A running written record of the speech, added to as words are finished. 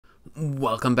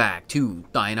Welcome back to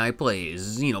Thine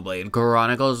Plays Xenoblade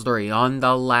Chronicles 3. On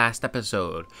the last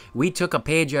episode, we took a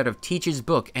page out of Teach's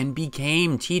book and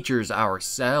became teachers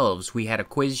ourselves. We had a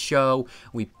quiz show,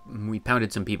 we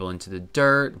pounded some people into the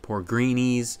dirt, the poor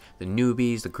greenies, the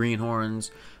newbies, the greenhorns.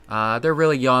 They're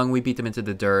really young, we beat them into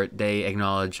the dirt, they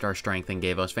acknowledged our strength and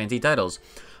gave us fancy titles.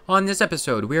 On this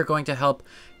episode, we are going to help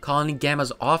Colony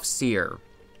Gamma's off-seer.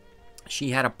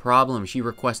 She had a problem. She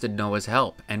requested Noah's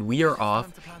help, and we are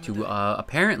off to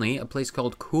apparently a place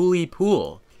called Coolie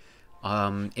Pool.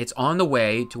 It's on the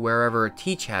way to wherever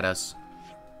Teach had us.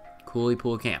 Coolie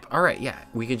Pool Camp. All right, yeah,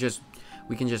 we can just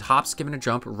hop, skip, and a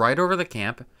jump right over the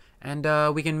camp, and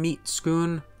we can meet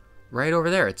Schoon right over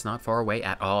there. It's not far away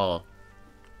at all.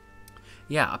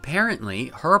 Yeah,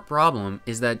 apparently her problem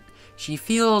is that she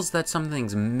feels that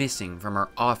something's missing from her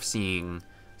off-seeing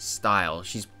style.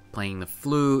 She's playing the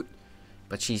flute,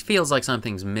 but she feels like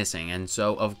something's missing, and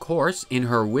so, of course, in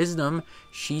her wisdom,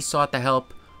 she sought the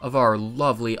help of our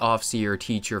lovely off-seer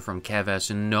teacher from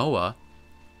Keves and Noah.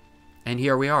 And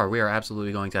here we are. We are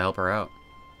absolutely going to help her out.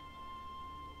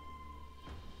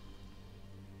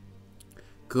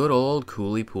 Good old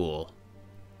Coolie Pool.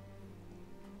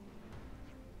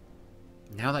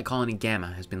 Now that Colony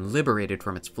Gamma has been liberated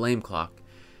from its flame clock,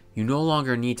 you no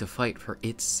longer need to fight for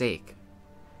its sake.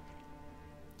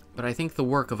 But I think the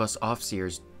work of us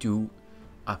off-seers do...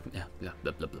 blah,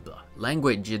 blah, blah, blah.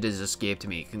 Language, it has escaped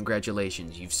me.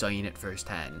 Congratulations, you've seen it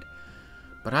firsthand.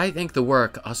 But I think the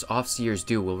work us off-seers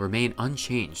do will remain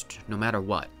unchanged, no matter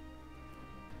what.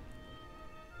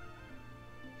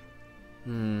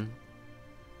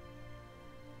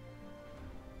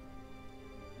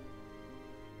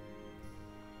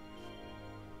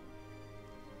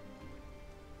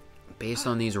 Based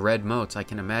on these red motes, I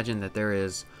can imagine that there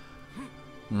is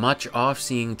much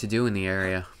off-seeing to do in the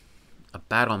area. A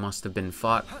battle must have been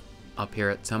fought up here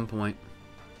at some point.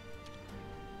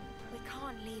 We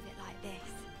can't leave it like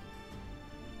this.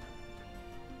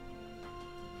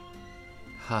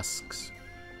 Husks.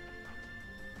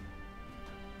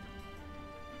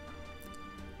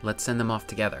 Let's send them off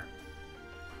together.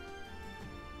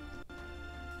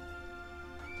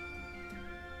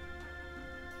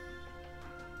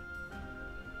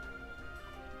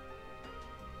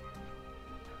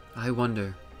 I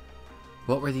wonder,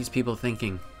 what were these people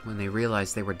thinking when they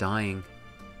realized they were dying?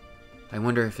 I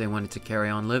wonder if they wanted to carry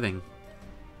on living,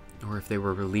 or if they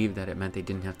were relieved that it meant they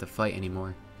didn't have to fight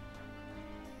anymore.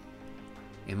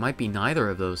 It might be neither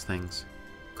of those things.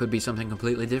 Could be something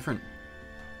completely different.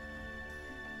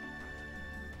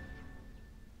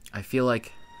 I feel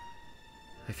like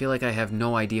I have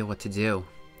no idea what to do.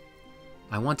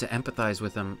 I want to empathize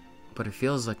with them, but it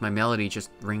feels like my melody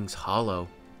just rings hollow.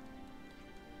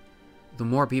 The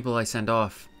more people I send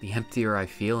off, the emptier I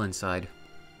feel inside.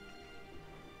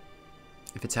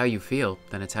 If it's how you feel,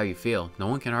 then it's how you feel. No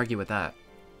one can argue with that.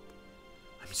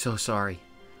 I'm so sorry.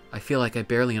 I feel like I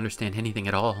barely understand anything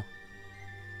at all.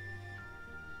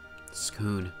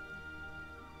 Schoon.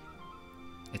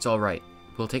 It's alright.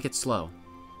 We'll take it slow.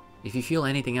 If you feel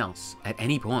anything else, at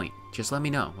any point, just let me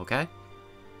know, okay?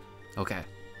 Okay.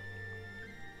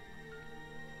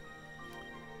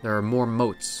 There are more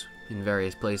motes in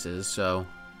various places, so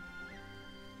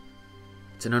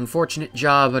it's an unfortunate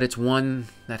job, but it's one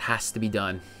that has to be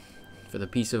done for the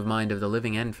peace of mind of the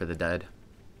living and for the dead.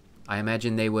 I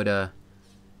imagine they would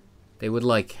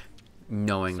like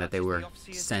knowing that they were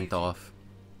sent off.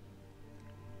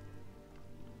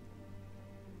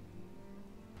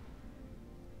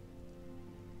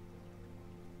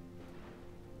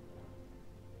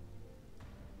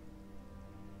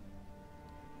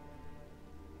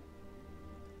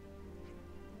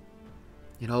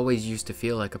 It always used to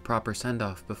feel like a proper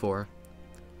send-off before.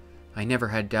 I never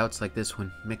had doubts like this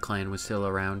when Miklan was still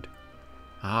around.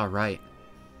 Ah, right.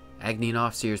 Agni and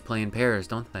off-seers play in pairs,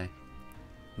 don't they?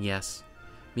 Yes.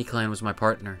 Miklan was my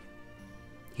partner.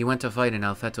 He went to fight in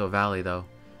Alfeto Valley, though.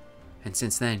 And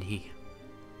since then, he...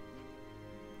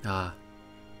 Ah.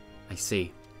 I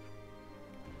see.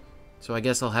 So I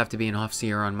guess I'll have to be an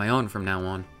off-seer on my own from now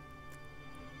on.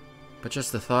 But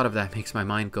just the thought of that makes my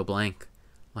mind go blank.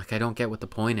 Like I don't get what the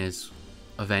point is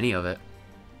of any of it.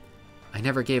 I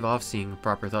never gave off-seeing a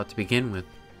proper thought to begin with.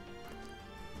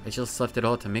 I just left it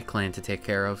all to Miklan to take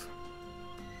care of.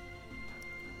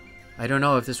 I don't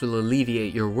know if this will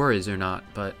alleviate your worries or not,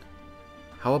 but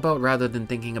how about rather than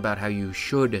thinking about how you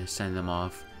should send them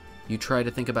off, you try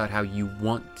to think about how you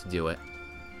want to do it.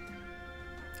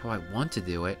 How I want to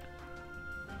do it?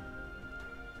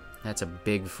 That's a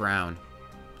big frown.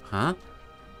 Huh?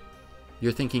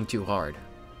 You're thinking too hard.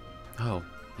 Oh,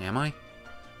 am I?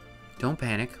 Don't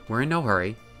panic. We're in no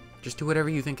hurry. Just do whatever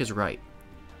you think is right.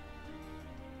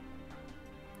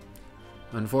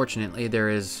 Unfortunately, there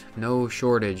is no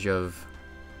shortage of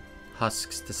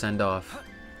husks to send off.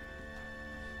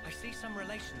 I see some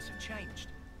relations have changed.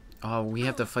 Oh, we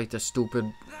have to fight the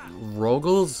stupid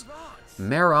Rogals?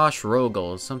 Marash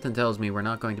Rogals. Something tells me we're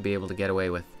not going to be able to get away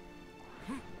with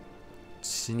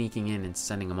sneaking in and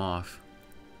sending them off.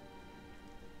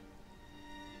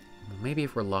 Well, maybe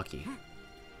if we're lucky.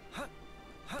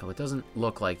 Though it doesn't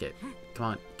look like it. Come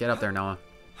on, get up there, Noah.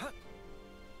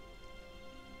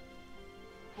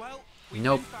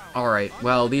 Nope. Alright,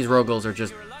 well, these Rogals are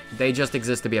just... They just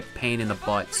exist to be a pain in the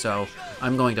butt, so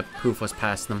I'm going to poof us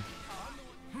past them.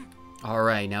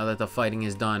 Alright, now that the fighting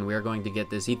is done, we're going to get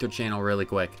this ether channel really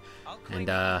quick. And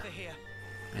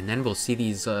then we'll see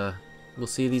these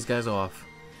guys off.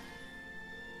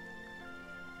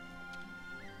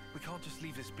 We can't just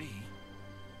leave this be.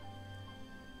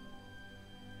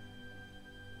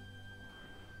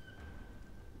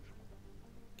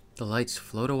 The lights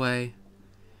float away.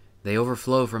 They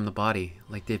overflow from the body,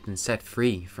 like they've been set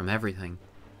free from everything.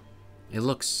 It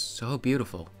looks so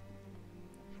beautiful.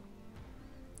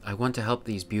 I want to help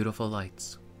these beautiful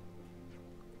lights.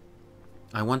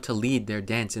 I want to lead their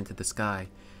dance into the sky,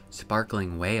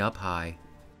 sparkling way up high.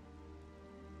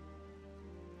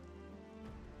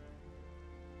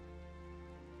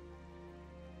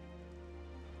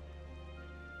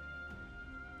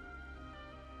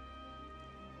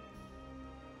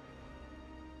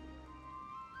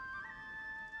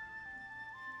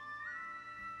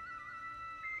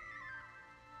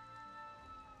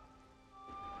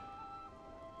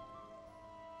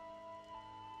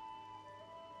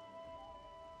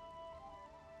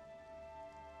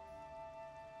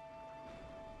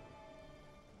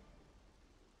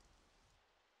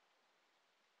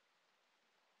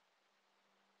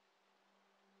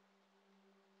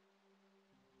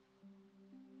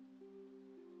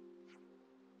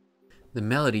 The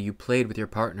melody you played with your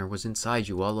partner was inside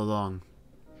you all along.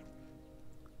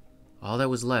 All that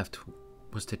was left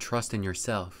was to trust in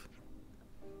yourself.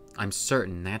 I'm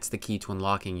certain that's the key to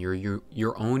unlocking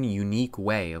your own unique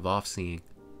way of off-seeing.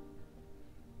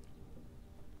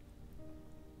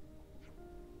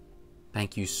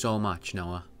 Thank you so much,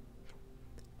 Noah.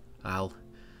 I'll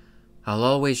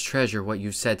always treasure what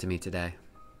you've said to me today.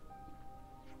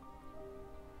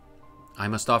 I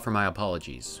must offer my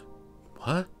apologies.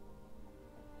 What?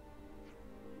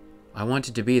 I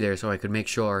wanted to be there so I could make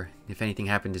sure, if anything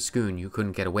happened to Schoon, you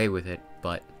couldn't get away with it,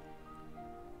 but...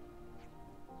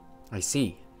 I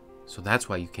see. So that's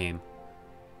why you came.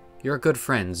 You're a good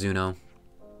friend, Zuno.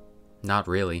 Not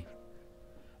really.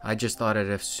 I just thought that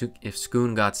if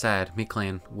Schoon got sad, me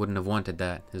clan wouldn't have wanted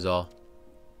that, is all.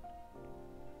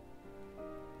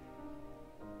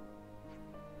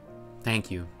 Thank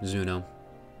you, Zuno.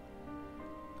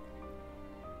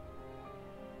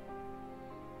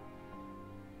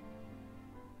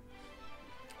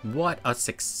 What a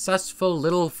successful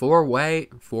little foray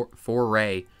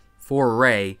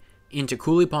into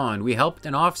Cooley Pond. We helped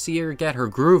an off-seer get her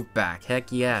groove back.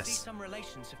 Heck yes. Some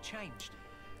relations have changed.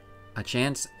 A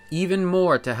chance even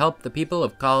more to help the people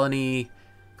of Colony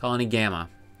Gamma.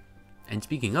 And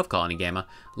speaking of Colony Gamma,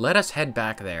 let us head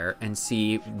back there and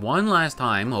see one last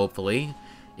time, hopefully,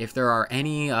 if there are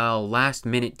any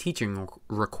last-minute teaching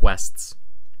requests.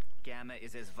 Gamma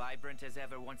is as vibrant as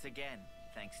ever once again,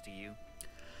 thanks to you.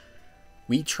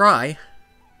 We try.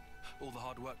 All the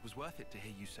hard work was worth it to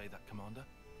hear you say that, Commander.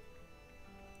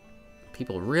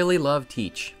 People really love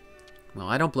Teach. Well,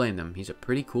 I don't blame them. He's a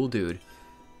pretty cool dude.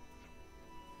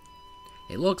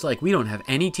 It looks like we don't have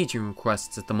any teaching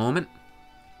requests at the moment.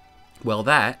 Well,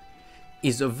 that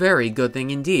is a very good thing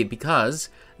indeed, because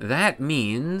that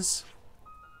means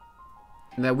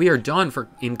that we are done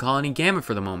in Colony Gamma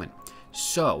for the moment.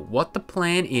 So, what the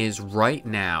plan is right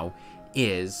now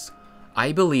is,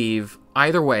 I believe,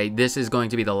 either way, this is going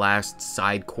to be the last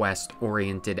side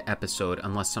quest-oriented episode,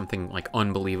 unless something, like,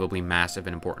 unbelievably massive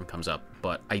and important comes up,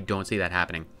 but I don't see that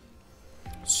happening.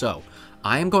 So,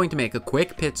 I am going to make a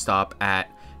quick pit stop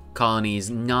at colonies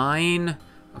 9,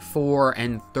 4,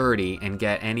 and 30 and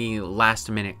get any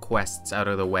last-minute quests out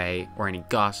of the way, or any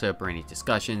gossip, or any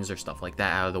discussions, or stuff like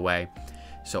that out of the way.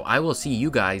 So, I will see you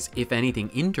guys if anything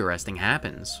interesting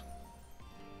happens.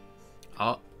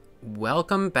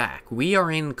 Welcome back. We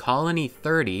are in Colony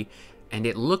 30, and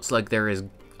it looks like there is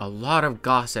a lot of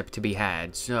gossip to be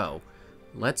had. So,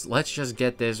 let's just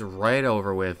get this right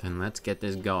over with, and let's get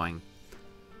this going.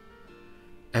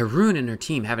 Arun and her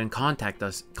team haven't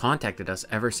contacted us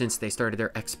ever since they started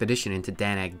their expedition into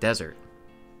Danag Desert.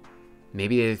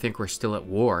 Maybe they think we're still at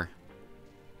war.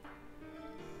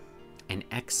 An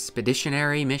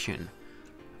expeditionary mission.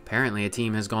 Apparently a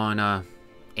team has gone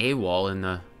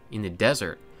AWOL in the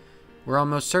desert. We're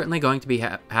almost certainly going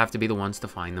to have to be the ones to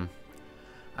find them.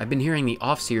 I've been hearing the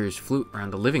off-seers flute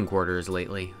around the living quarters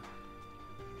lately.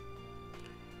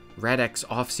 Radek's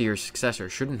off-seer successor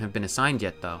shouldn't have been assigned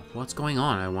yet, though. What's going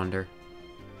on, I wonder?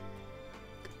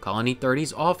 Colony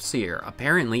 30's off-seer.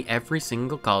 Apparently, every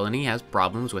single colony has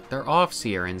problems with their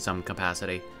off-seer in some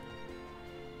capacity.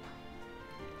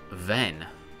 Ven.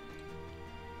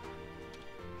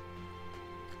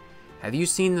 Have you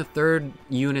seen the third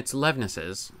unit's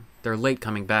Levnesses? They're late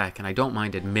coming back, and I don't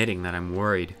mind admitting that I'm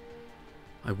worried.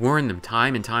 I warned them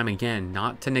time and time again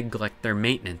not to neglect their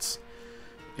maintenance.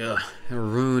 Ugh,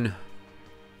 Rune.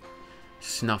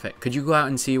 Snuff it. Could you go out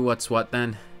and see what's what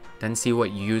then? Then see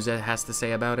what Yuza has to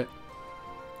say about it?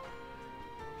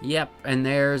 Yep, and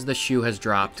there's the shoe has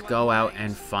dropped. Go out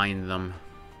and find them.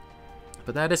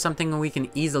 But that is something we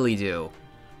can easily do.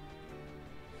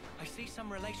 I see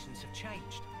some relations have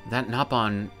changed. That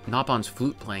Noppon's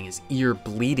flute playing is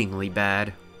ear-bleedingly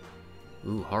bad.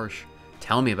 Ooh, harsh.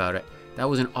 Tell me about it. That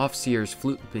was an off-seer's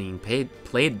flute being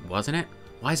played, wasn't it?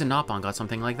 Why has a Noppon got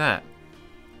something like that?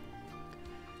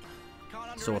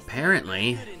 So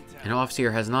apparently, an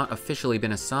off-seer has not officially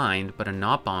been assigned, but a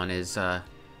Noppon is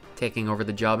taking over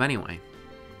the job anyway.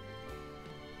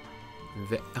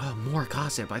 Oh, more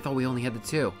gossip. I thought we only had the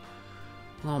two.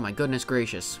 Oh my goodness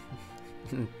gracious.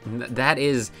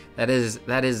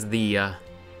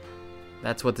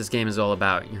 That's what this game is all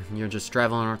about. You're just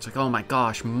traveling around. It's like, oh my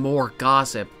gosh, more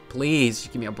gossip. Please,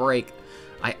 give me a break.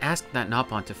 I asked that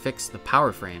Noppon to fix the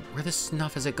power frame. Where the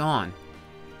snuff has it gone?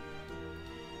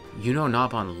 You know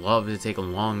Noppon love to take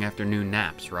long afternoon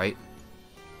naps, right?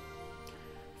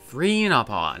 Free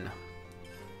Noppon.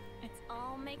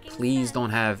 Please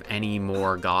don't have any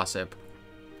more gossip.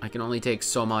 I can only take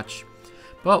so much.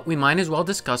 But we might as well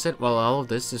discuss it while all of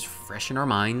this is fresh in our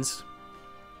minds.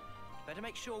 Better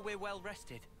make sure we're well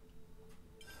rested.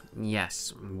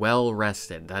 Yes, well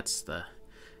rested. That's the...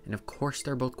 And of course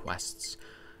they're both quests.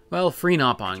 Well, free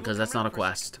Noppon, because that's not a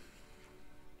quest.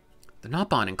 The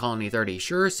Noppon in Colony 30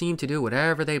 sure seem to do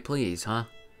whatever they please, huh?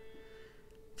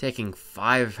 Taking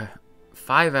five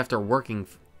after working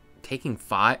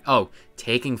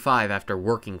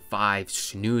 5,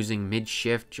 snoozing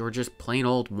mid-shift, or just plain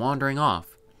old wandering off.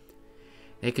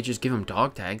 They could just give them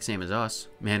dog tags, same as us,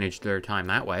 manage their time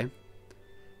that way.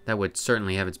 That would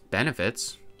certainly have its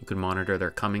benefits. You could monitor their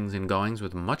comings and goings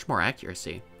with much more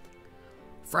accuracy.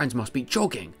 Friends must be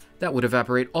joking. That would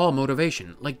evaporate all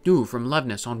motivation, like dew from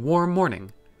Levness on warm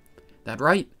morning. That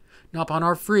right? Noppon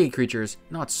are free creatures,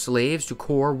 not slaves to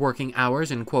core working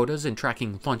hours and quotas and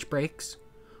tracking lunch breaks.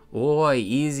 Oi,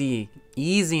 easy.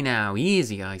 Easy now,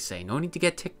 easy, I say. No need to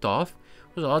get ticked off.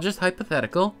 It was all just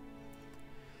hypothetical.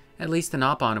 At least the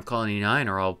Noppon of Colony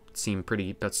 9 seem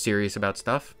pretty serious about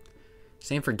stuff.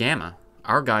 Same for Gamma.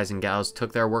 Our guys and gals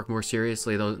took their work more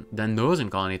seriously than those in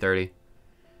Colony 30.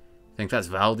 Think that's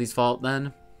Valdi's fault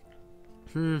then?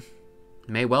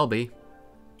 May well be.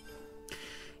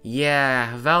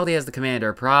 Yeah, Valdi as the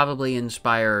commander probably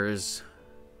inspires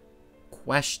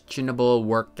questionable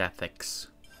work ethics.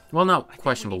 Well, not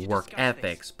questionable work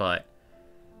ethics, but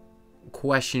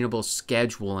questionable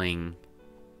scheduling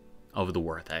of the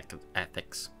work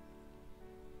ethics.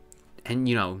 And,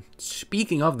 you know,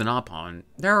 speaking of the Noppon,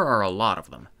 there are a lot of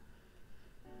them.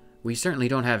 We certainly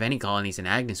don't have any colonies in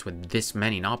Agnes with this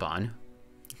many Noppon.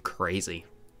 Crazy.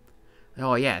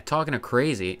 Oh yeah, talking of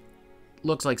crazy,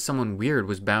 looks like someone weird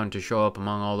was bound to show up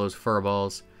among all those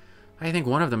furballs. I think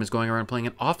one of them is going around playing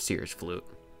an off-seers flute.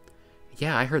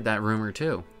 Yeah, I heard that rumor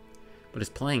too. But his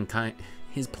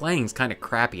playing's kind of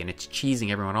crappy and it's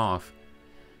cheesing everyone off.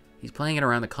 He's playing it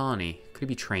around the colony. Could he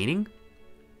be training?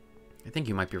 I think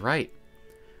you might be right.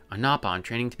 A Noppon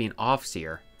training to be an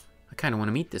off-seer. I kind of want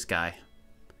to meet this guy.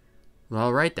 Well,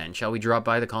 alright then, shall we drop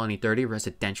by the Colony 30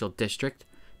 residential district?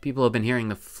 People have been hearing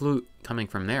the flute coming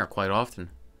from there quite often.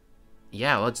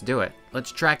 Yeah, let's do it.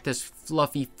 Let's track this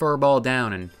fluffy furball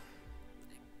down and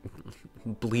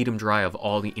bleed him dry of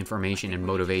all the information and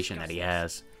motivation that he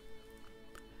has.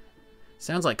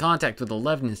 Sounds like contact with the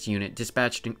Levness unit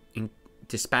dispatched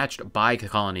by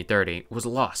Colony 30 was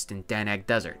lost in Danag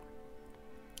Desert.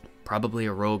 Probably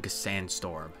a rogue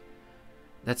sandstorm.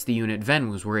 That's the unit Ven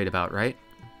was worried about, right?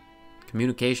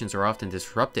 Communications are often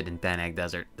disrupted in Danag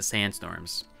Desert, the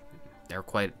sandstorms. They're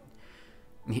quite...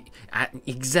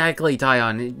 Exactly,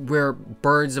 Tyon. We're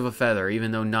birds of a feather,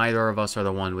 even though neither of us are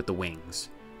the one with the wings.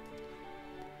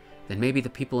 Then maybe the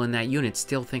people in that unit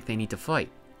still think they need to fight.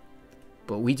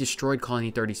 But we destroyed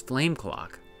Colony 30's flame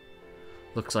clock.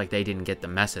 Looks like they didn't get the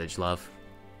message, love.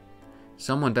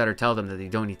 Someone better tell them that they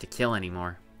don't need to kill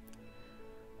anymore.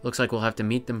 Looks like we'll have to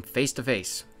meet them face to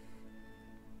face.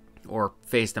 Or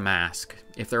face the mask.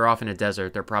 If they're off in a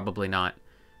desert, they're probably not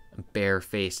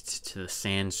barefaced to the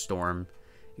sandstorm.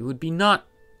 It would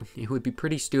be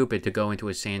pretty stupid to go into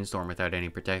a sandstorm without any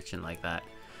protection like that.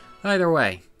 Either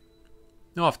way,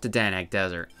 off to Danak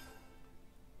Desert.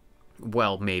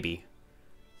 Well, maybe.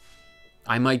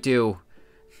 I might do...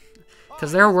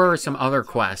 Because there were some other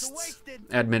quests,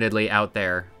 admittedly, out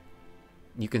there.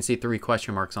 You can see 3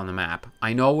 question marks on the map.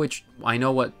 I know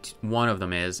what one of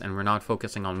them is, and we're not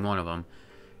focusing on one of them.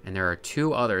 And there are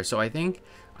 2 others, so I think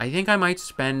I might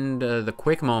spend the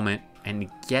quick moment and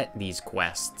get these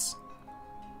quests.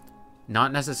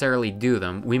 Not necessarily do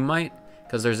them. We might,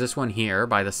 because there's this one here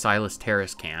by the Silas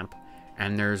Terrace camp,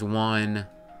 and there's one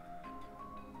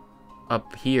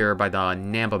up here by the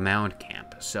Namba Mound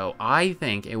camp. So I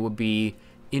think it would be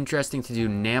interesting to do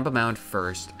Namba Mound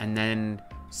first, and then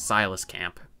Silas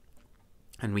camp.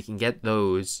 And we can get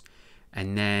those,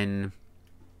 and then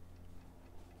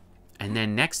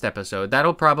next episode,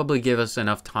 that'll probably give us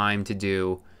enough time to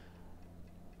do...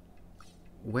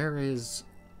 Where is...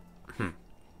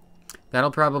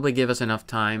 That'll probably give us enough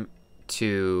time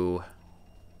to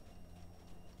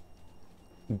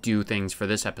do things for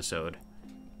this episode.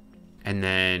 And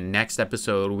then next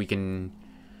episode we can...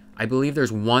 I believe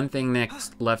there's one thing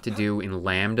next left to do in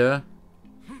Lambda.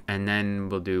 And then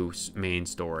we'll do main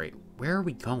story. Where are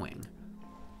we going?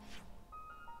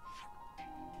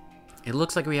 It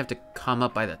looks like we have to come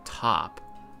up by the top.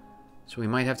 So we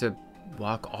might have to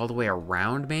walk all the way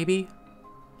around, maybe?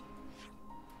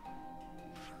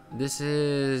 This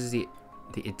is the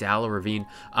Idala Ravine.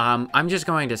 I'm just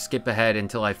going to skip ahead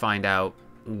until I find out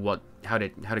how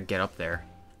to get up there.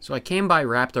 So I came by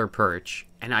Raptor Perch,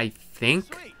 and I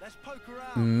think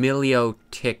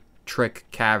Trick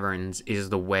Caverns is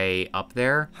the way up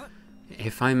there.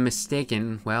 If I'm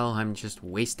mistaken, well, I'm just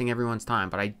wasting everyone's time,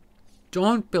 but I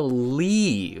don't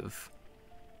believe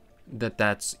that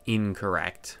that's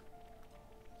incorrect.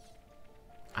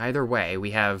 Either way,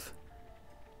 we have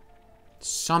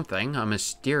something, a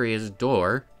mysterious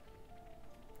door.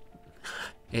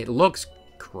 It looks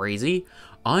crazy.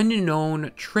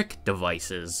 Unknown trick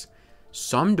devices.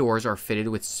 Some doors are fitted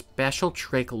with special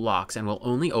trick locks and will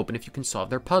only open if you can solve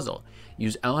their puzzle.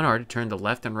 Use L and R to turn the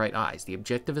left and right eyes. The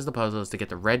objective of the puzzle is to get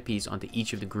the red piece onto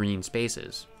each of the green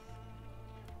spaces.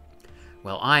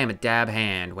 Well, I am a dab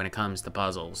hand when it comes to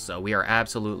puzzles, so we are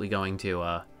absolutely going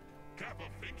to,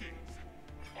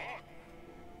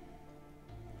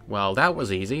 Well, that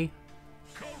was easy.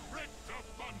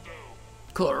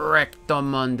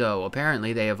 Correctamundo.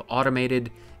 Apparently, they have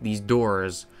automated these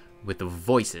doors with the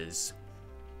voices,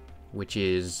 which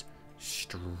is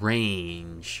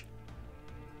strange.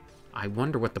 I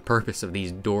wonder what the purpose of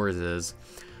these doors is.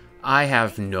 I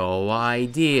have no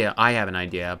idea. I have an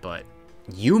idea, but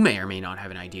you may or may not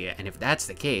have an idea, and if that's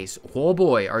the case, oh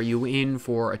boy, are you in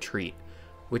for a treat.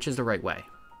 Which is the right way?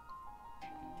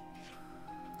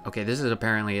 Okay, this is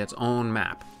apparently its own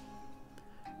map.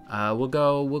 We'll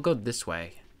go this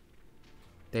way.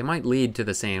 They might lead to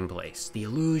the same place. The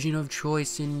illusion of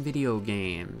choice in video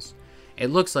games.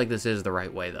 It looks like this is the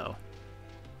right way, though.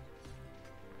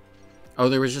 Oh,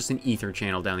 there was just an ether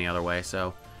channel down the other way,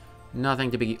 so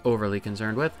nothing to be overly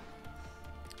concerned with.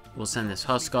 We'll send this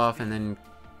husk off, and then...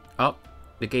 Oh,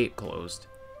 the gate closed.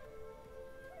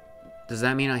 Does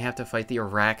that mean I have to fight the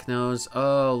Arachnos?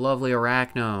 Oh, lovely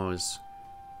Arachnos.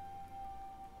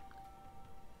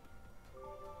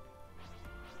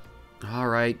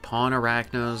 Alright, pawn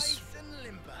Arachnos.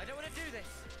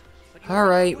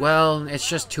 Alright, well, it's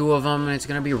just 2 of them, and it's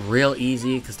gonna be real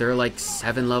easy, because they're like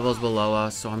 7 levels below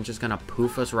us, so I'm just gonna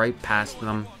poof us right past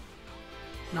them.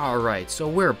 Alright, so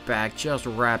we're back, just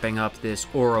wrapping up this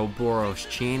Ouroboros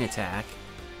chain attack.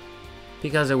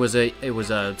 Because it was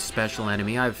a special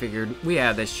enemy, I figured we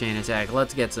had this chain attack,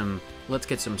 let's get some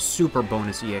super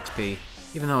bonus EXP.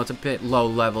 Even though it's a bit low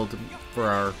leveled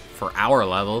for our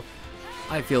level,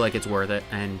 I feel like it's worth it,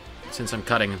 and since I'm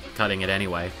cutting it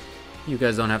anyway, you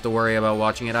guys don't have to worry about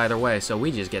watching it either way, so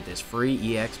we just get this free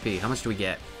EXP. How much do we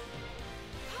get?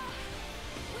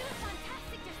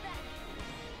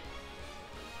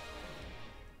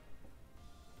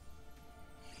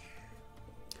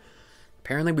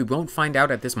 Apparently we won't find out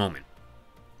at this moment.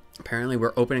 Apparently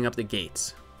we're opening up the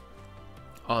gates.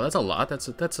 Oh, that's a lot. That's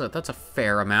a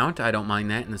fair amount. I don't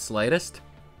mind that in the slightest.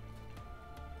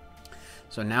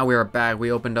 So now we are back.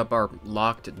 We opened up our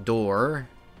locked door.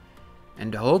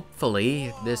 And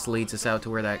hopefully this leads us out to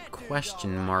where that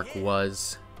question mark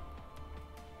was.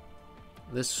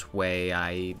 This way,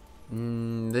 I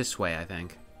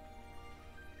think.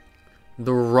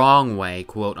 The wrong way,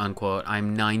 quote unquote,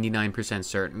 I'm 99%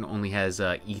 certain only has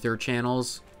ether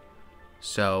channels.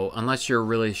 So unless you're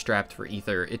really strapped for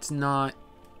ether, it's not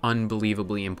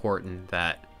unbelievably important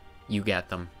that you get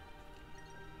them.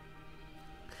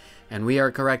 And we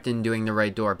are correct in doing the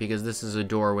right door because this is a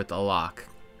door with a lock.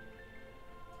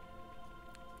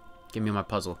 Give me my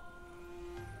puzzle.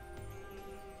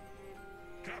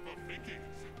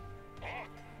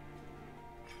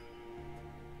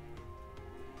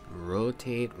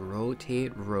 Rotate,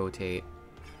 rotate, rotate.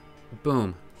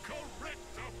 Boom.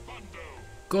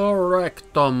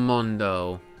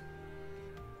 Correctamundo.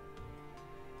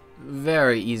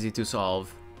 Very easy to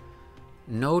solve.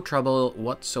 No trouble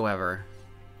whatsoever.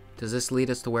 Does this lead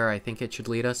us to where I think it should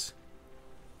lead us?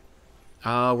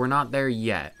 We're not there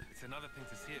yet. It's another thing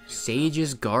to see it for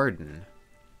Sage's Garden.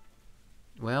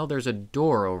 Well, there's a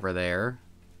door over there.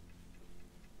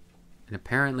 And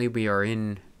apparently we are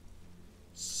in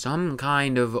some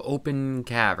kind of open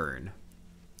cavern.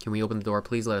 Can we open the door?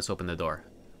 Please let us open the door.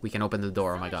 We can open the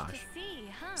door, oh my gosh.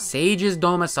 Sage's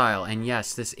domicile. And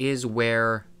yes, this is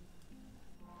where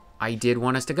I did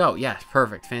want us to go. Yes,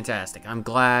 perfect, fantastic. I'm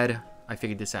glad I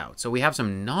figured this out. So we have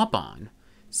some Nopon.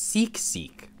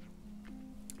 Seek.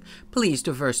 Pleased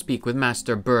to first speak with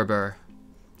Master Berber.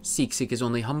 Seek is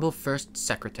only humble first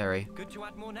secretary. Good to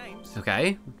add more names.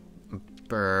 Okay.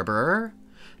 Berber.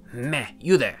 Meh,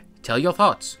 you there. Tell your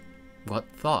thoughts. What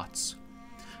thoughts?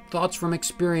 Thoughts from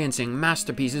experiencing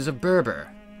masterpieces of Berber.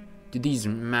 Did these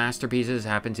masterpieces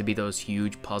happen to be those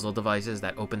huge puzzle devices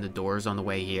that opened the doors on the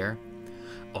way here?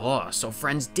 Oh, so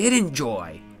friends did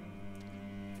enjoy.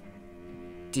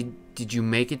 Did you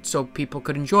make it so people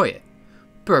could enjoy it?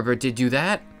 Berber did do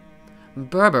that?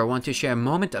 Berber want to share a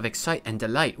moment of excite and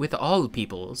delight with all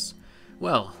peoples.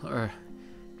 Well,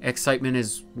 excitement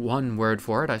is one word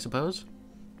for it, I suppose.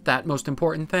 That most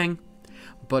important thing.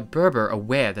 But Berber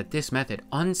aware that this method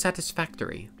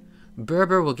unsatisfactory.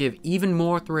 Berber will give even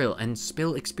more thrill and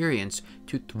spill experience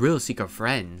to thrill-seeker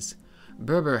friends.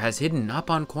 Berber has hidden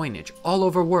Nopon coinage all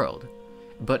over world.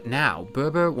 But now,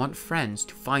 Berber want friends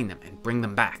to find them and bring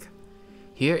them back.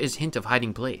 Here is hint of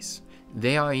hiding place.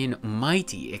 They are in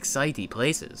mighty, exciting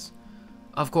places.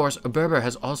 Of course, Berber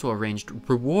has also arranged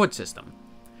reward system.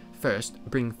 First,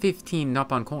 bring 15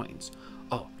 Nopon coins.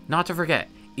 Oh, not to forget,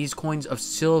 is coins of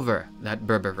silver that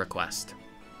Berber request.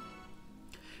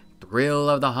 Thrill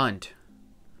of the hunt.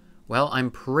 Well,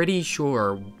 I'm pretty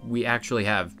sure we actually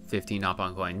have 15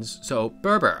 Nopon coins. So,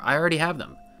 Berber, I already have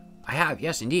them. I have,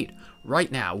 yes indeed.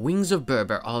 Right now, wings of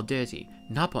Berber all dirty.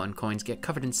 Nopon coins get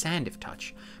covered in sand if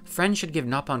touched. Friends should give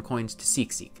Nopon coins to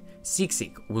Seek.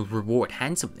 Seek will reward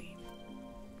handsomely.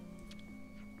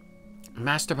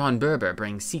 Masterpon Berber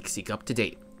brings Seek up to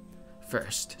date.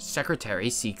 First, Secretary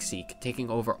Seek taking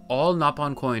over all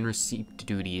Nopon coin receipt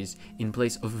duties in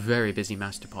place of very busy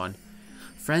Masterpon.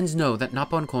 Friends know that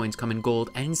Nopon coins come in gold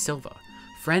and silver.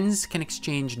 Friends can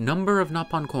exchange number of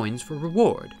Nopon coins for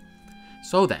reward.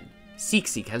 So then,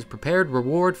 Seek has prepared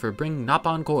reward for bring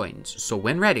Nopon coins, so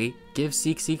when ready, give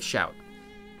Seek shout.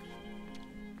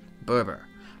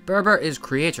 Berber is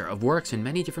creator of works in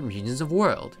many different regions of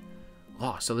world.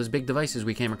 Oh, so those big devices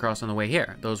we came across on the way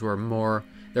here, those were more,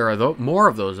 there are more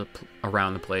of those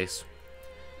around the place.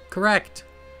 Correct.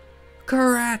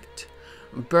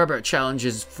 Berber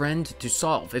challenges friend to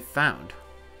solve if found.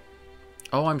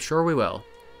 Oh, I'm sure we will.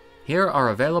 Here are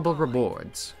available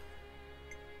rewards.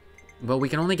 Well, we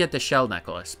can only get the shell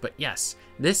necklace, but yes,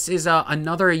 this is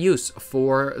another use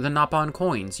for the Nopon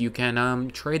coins. You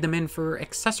can trade them in for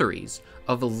accessories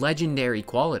of legendary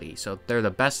quality, so they're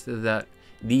the best that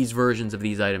these versions of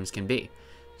these items can be.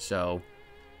 So,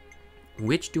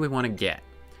 which do we want to get?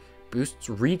 Boosts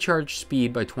recharge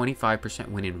speed by 25%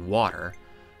 when in water.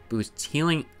 Boosts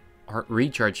healing heart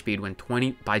recharge speed when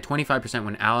by 25%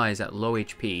 when allies at low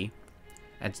HP.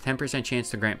 Adds 10% chance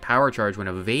to grant power charge when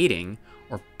evading,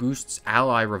 or boosts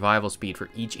ally revival speed for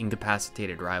each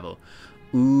incapacitated rival.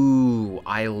 Ooh,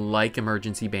 I like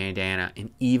emergency bandana,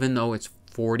 and even though it's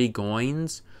 40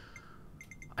 coins,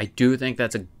 I do think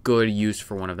that's a good use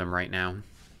for one of them right now.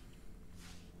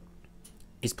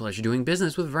 It's pleasure doing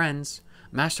business with friends.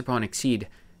 Masterpon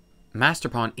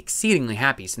exceedingly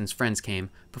happy since friends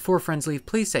came. Before friends leave,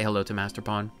 please say hello to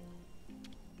Masterpon.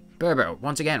 Berber,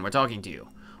 once again, we're talking to you.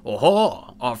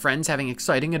 Oh-ho! Are friends having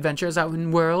exciting adventures out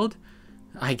in the world?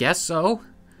 I guess so.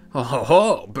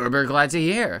 Oh-ho-ho! Berber glad to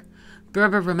hear.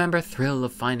 Berber remember thrill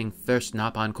of finding first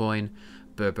Nopon coin.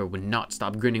 Berber would not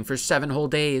stop grinning for 7 whole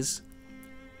days.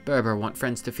 Berber want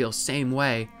friends to feel same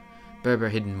way. Berber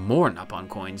hidden more Nopon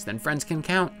coins than friends can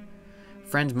count.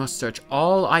 Friends must search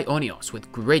all Ionios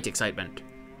with great excitement.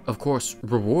 Of course,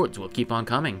 rewards will keep on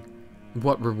coming.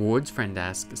 What rewards, friend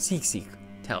ask. Seek, seek.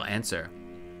 Tell, answer.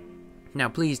 Now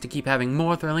please to keep having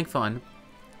more thrilling fun.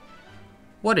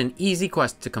 What an easy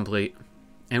quest to complete.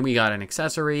 And we got an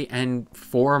accessory and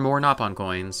 4 more Nopon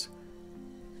coins.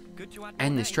 Good to add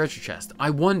And more this names. treasure chest. I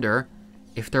wonder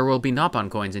if there will be Nopon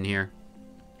coins in here.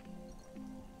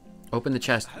 Open the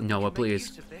chest, Hope you Noah, can make please.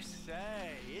 use of this.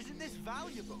 Say, isn't this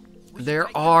valuable? We should There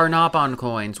take them are out. Nopon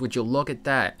coins. Would you look at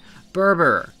that?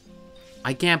 Berber,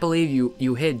 I can't believe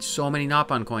you hid so many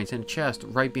Nopon coins in a chest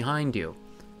right behind you.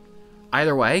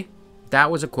 Either way,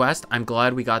 that was a quest. I'm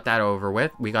glad we got that over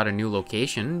with. We got a new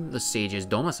location, the Sage's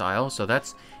domicile, so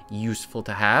that's useful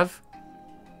to have.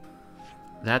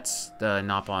 That's the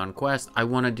Nopon quest. I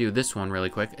want to do this one really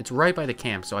quick. It's right by the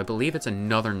camp, so I believe it's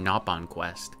another Nopon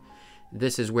quest.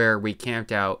 This is where we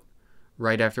camped out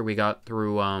right after we got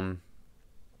through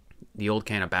the old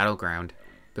Canna battleground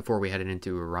before we headed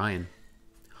into Orion.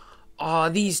 Aw,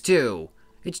 these two.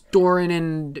 It's Doran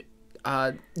and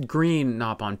Green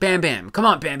Nopon. Bam Bam. Come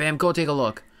on, Bam Bam. Go take a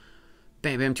look.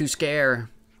 Bam Bam too scare.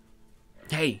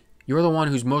 Hey, you're the one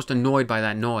who's most annoyed by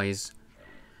that noise.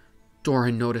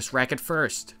 Doran noticed Racket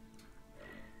first.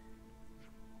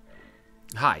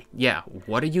 Hi. Yeah,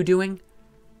 what are you doing?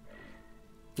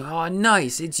 Aw,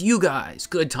 nice. It's you guys.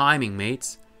 Good timing,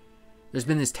 mates. There's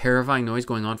been this terrifying noise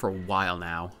going on for a while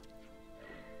now.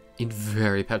 And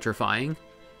very petrifying.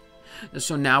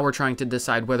 So now we're trying to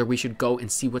decide whether we should go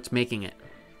and see what's making it.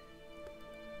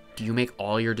 Do you make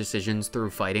all your decisions through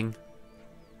fighting?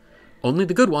 Only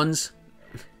the good ones.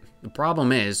 The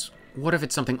problem is, what if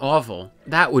it's something awful?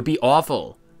 That would be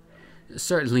awful.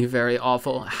 Certainly very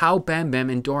awful. How Bam Bam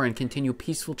and Doran continue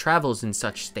peaceful travels in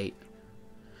such state.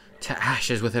 To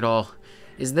ashes with it all.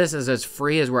 Is this as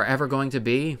free as we're ever going to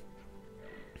be?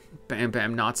 Bam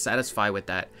Bam not satisfied with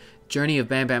that. Journey of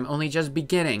Bam Bam only just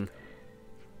beginning.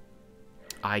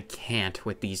 I can't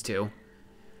with these two.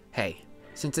 Hey,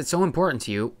 since it's so important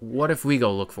to you, what if we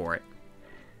go look for it?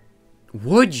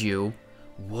 Would you?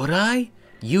 Would I?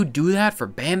 You do that for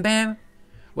Bam Bam?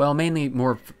 Well, mainly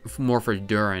more for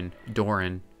Doran.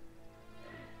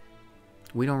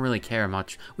 We don't really care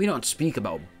much. We don't speak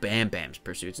about Bam Bam's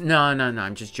pursuits. No,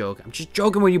 I'm just joking. I'm just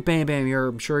joking with you, Bam Bam.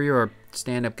 I'm sure you're a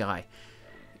stand-up guy.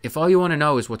 If all you want to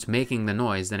know is what's making the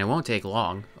noise, then it won't take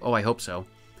long. Oh, I hope so.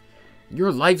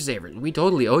 You're lifesavers. We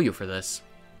totally owe you for this.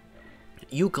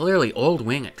 You clearly old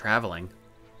wing at traveling.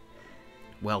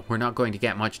 Well, we're not going to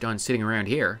get much done sitting around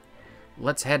here.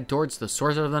 Let's head towards the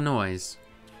source of the noise.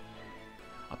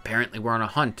 Apparently we're on a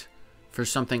hunt for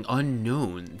something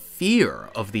unknown. Fear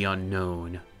of the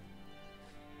unknown.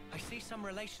 I see some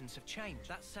relations have changed.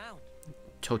 That sound.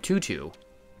 Totutu.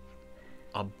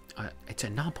 It's a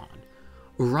Nopon.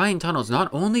 Orion Tunnel's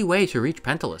not only way to reach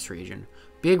Pentalus region.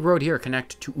 Big road here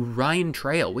connect to Orion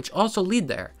Trail, which also lead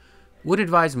there. Would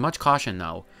advise much caution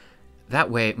though.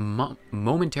 That way,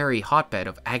 momentary hotbed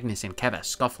of Agnes and Keva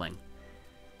scuffling.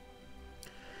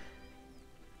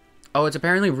 Oh, it's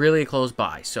apparently really close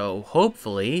by, so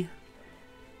hopefully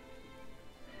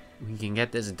we can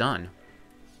get this done.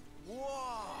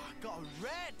 Whoa, got a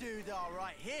rare doodah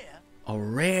right here. A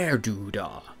rare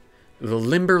doodah. The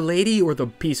limber lady or the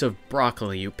piece of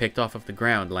broccoli you picked off of the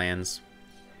ground, Lance?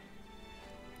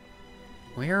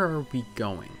 Where are we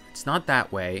going? It's not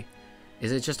that way.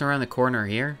 Is it just around the corner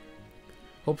here?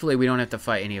 Hopefully we don't have to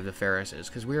fight any of the Ferrises,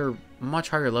 because we're much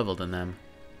higher level than them.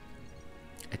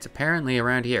 It's apparently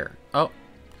around here. Oh,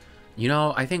 you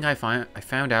know, I think I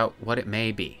found out what it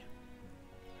may be.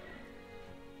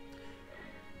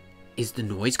 Is the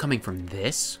noise coming from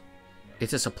this?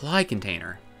 It's a supply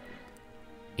container.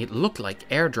 It looked like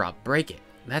airdrop break it.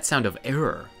 That sound of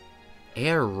error.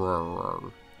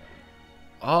 Error.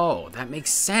 Oh, that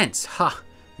makes sense. Ha!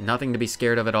 Nothing to be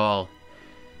scared of at all.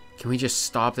 Can we just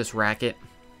stop this racket?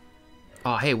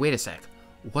 Oh, hey, wait a sec.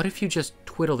 What if you just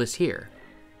twiddle this here?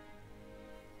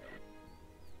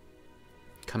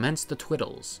 Commence the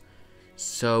twiddles.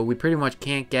 So we pretty much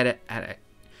can't get it at it.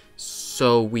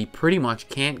 So we pretty much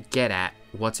can't get at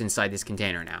what's inside this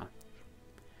container now.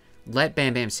 Let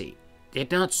Bam Bam see.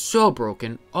 It's not so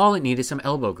broken. All it needs is some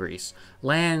elbow grease.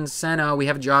 Lan, Senna, we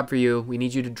have a job for you. We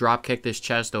need you to drop kick this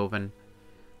chest open.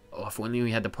 Oh, if only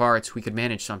we had the parts, we could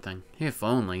manage something. If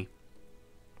only.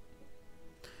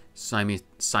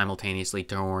 Simultaneously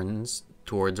turns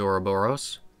towards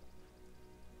Ouroboros.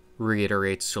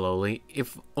 Reiterates slowly.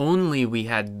 If only we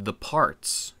had the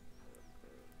parts.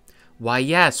 Why,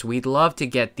 yes, we'd love to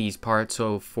get these parts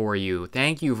for you.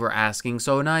 Thank you for asking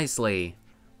so nicely.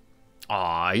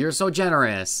 Aw, you're so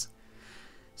generous.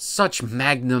 Such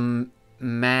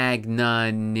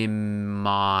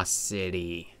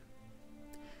magnanimosity.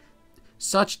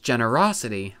 Such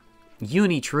generosity.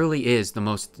 Uni truly is the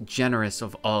most generous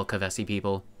of all Kavesi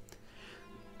people.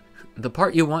 The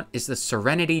part you want is the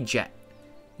Serenity Jet.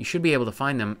 You should be able to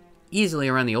find them easily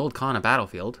around the old Kana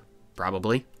battlefield.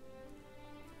 Probably.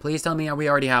 Please tell me we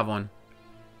already have one.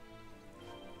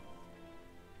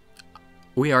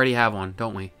 We already have one,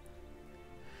 don't we?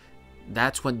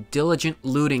 That's what diligent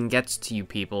looting gets to you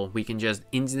people. We can just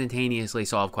instantaneously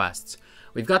solve quests.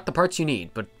 We've got the parts you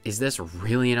need, but is this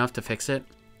really enough to fix it?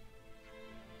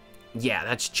 Yeah,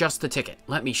 that's just the ticket.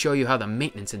 Let me show you how the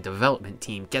maintenance and development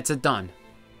team gets it done.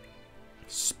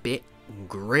 Spit,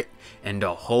 grit, and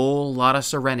a whole lot of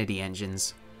Serenity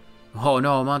engines. Oh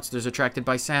no, monsters attracted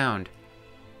by sound.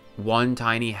 One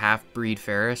tiny half-breed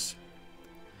Ferris.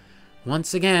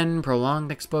 Once again,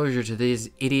 prolonged exposure to these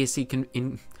idiocy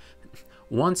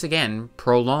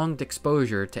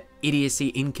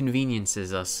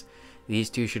inconveniences us. These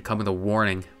two should come with a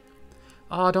warning.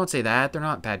 Oh, don't say that. They're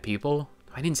not bad people.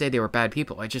 I didn't say they were bad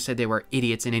people. I just said they were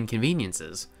idiots and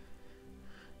inconveniences.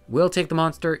 We'll take the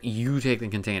monster. You take the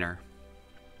container.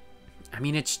 I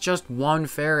mean, it's just one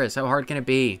Ferris. How hard can it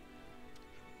be?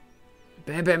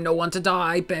 Bam Bam, no one to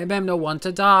die. Bam Bam, no one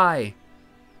to die.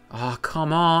 Oh,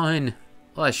 come on.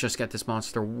 Let's just get this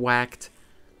monster whacked.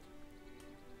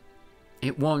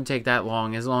 It won't take that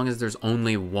long as there's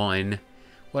only one.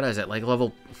 What is it, like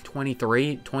level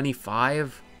 23?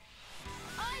 25?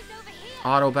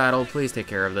 Auto battle, please take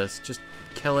care of this. Just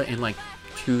kill it in like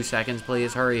 2 seconds,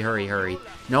 please. Hurry, hurry, hurry.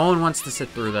 No one wants to sit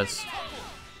through this.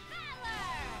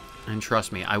 And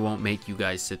trust me, I won't make you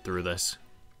guys sit through this.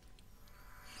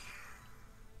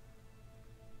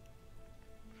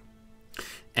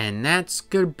 And that's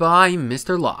goodbye,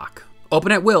 Mr. Locke.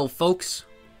 Open at will, folks.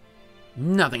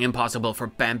 Nothing impossible for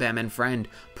Bam Bam and friend.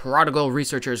 Prodigal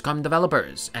researchers come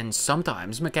developers, and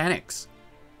sometimes mechanics.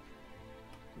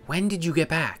 When did you get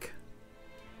back?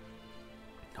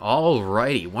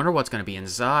 Alrighty, wonder what's going to be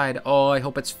inside. Oh, I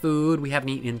hope it's food. We haven't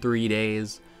eaten in 3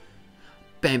 days.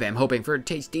 Bam Bam hoping for a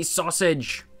tasty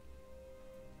sausage.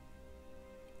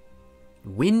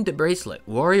 Wind bracelet,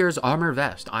 warrior's armor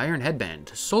vest, iron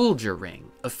headband, soldier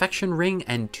ring, affection ring,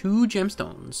 and 2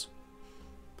 gemstones.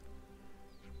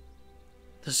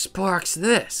 The spark's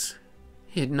this.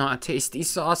 It not tasty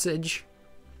sausage.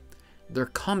 They're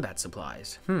combat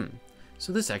supplies.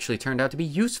 So this actually turned out to be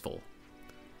useful.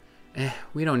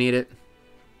 We don't need it.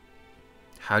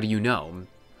 How do you know?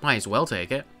 Might as well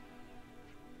take it.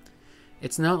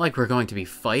 It's not like we're going to be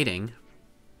fighting.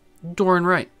 Darn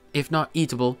right. If not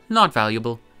eatable, not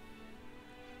valuable.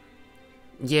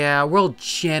 Yeah, we'll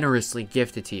generously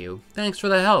gift it to you. Thanks for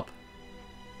the help.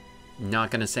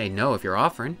 Not gonna say no if you're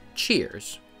offering.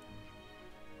 Cheers.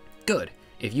 Good.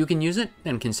 If you can use it,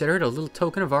 then consider it a little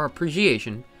token of our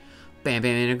appreciation. Bam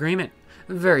Bam in agreement.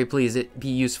 Very pleased it be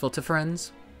useful to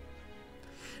friends.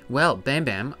 Well, Bam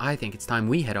Bam, I think it's time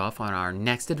we head off on our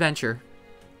next adventure.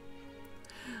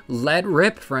 Let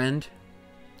rip, friend.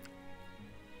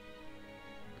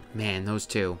 Man, those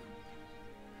two.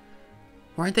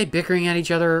 Weren't they bickering at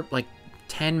each other like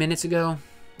 10 minutes ago?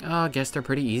 Oh, I guess they're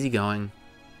pretty easygoing.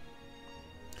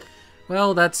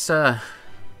 Well, that's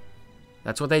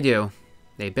what they do.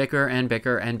 They bicker and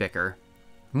bicker and bicker.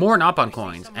 More Nopon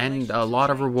coins and a lot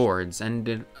of rewards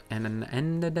and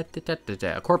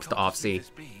a corpse to off-see.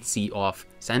 See off.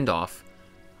 Send off.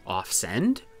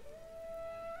 Off-send?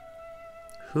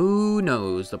 Who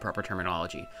knows the proper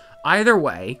terminology? Either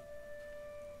way,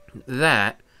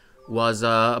 that was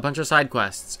a bunch of side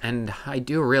quests, and I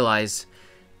do realize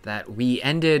that we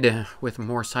ended with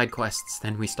more side quests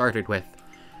than we started with.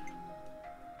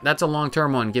 That's a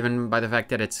long-term one, given by the fact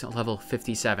that it's level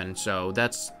 57, so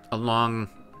that's a long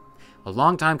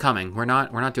time coming. We're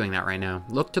not doing that right now.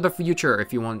 Look to the future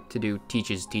if you want to do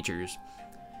Teach's Teachers.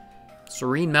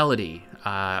 Serene Melody,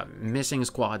 Missing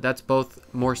Squad, that's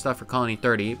both more stuff for Colony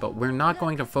 30, but we're not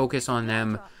going to focus on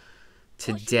them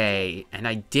today. And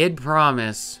I did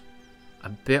promise a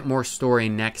bit more story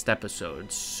next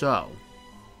episode, so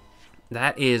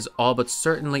that is all but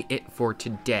certainly it for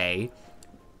today.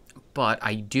 But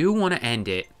I do want to end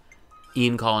it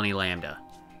in Colony Lambda,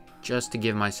 just to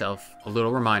give myself a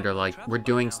little reminder, like, we're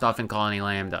doing stuff in Colony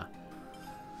Lambda.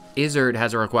 Izzard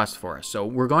has a request for us, so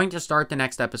we're going to start the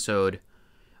next episode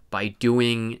by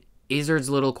doing Izzard's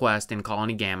little quest in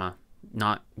Colony Gamma,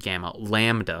 not Gamma,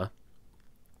 Lambda.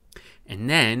 And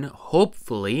then,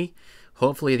 hopefully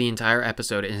the entire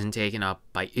episode isn't taken up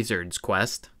by Izzard's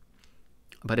quest.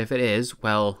 But if it is,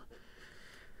 well,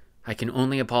 I can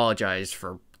only apologize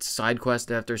for side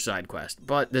quest after side quest.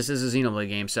 But this is a Xenoblade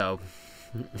game, so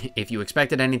if you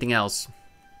expected anything else,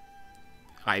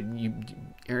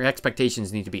 your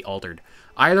expectations need to be altered.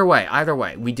 Either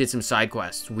way, we did some side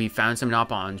quests. We found some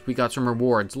Nopons. We got some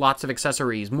rewards, lots of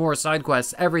accessories, more side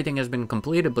quests. Everything has been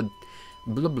completed, but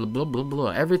blah, blah, blah, blah,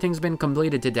 blah. Everything's been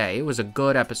completed today. It was a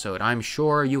good episode. I'm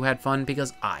sure you had fun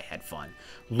because I had fun.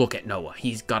 Look at Noah.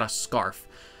 He's got a scarf.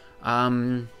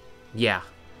 Yeah,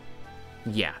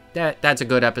 that's a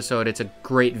good episode. It's a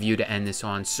great view to end this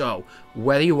on. So,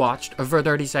 whether you watched for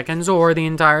 30 seconds or the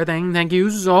entire thing, thank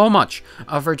you so much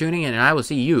for tuning in. And I will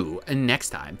see you next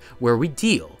time where we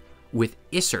deal with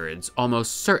Isard's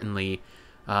almost certainly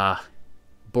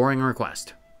boring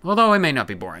request. Although it may not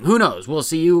be boring. Who knows? We'll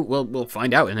see you. We'll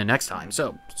find out in the next time.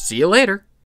 So, see you later.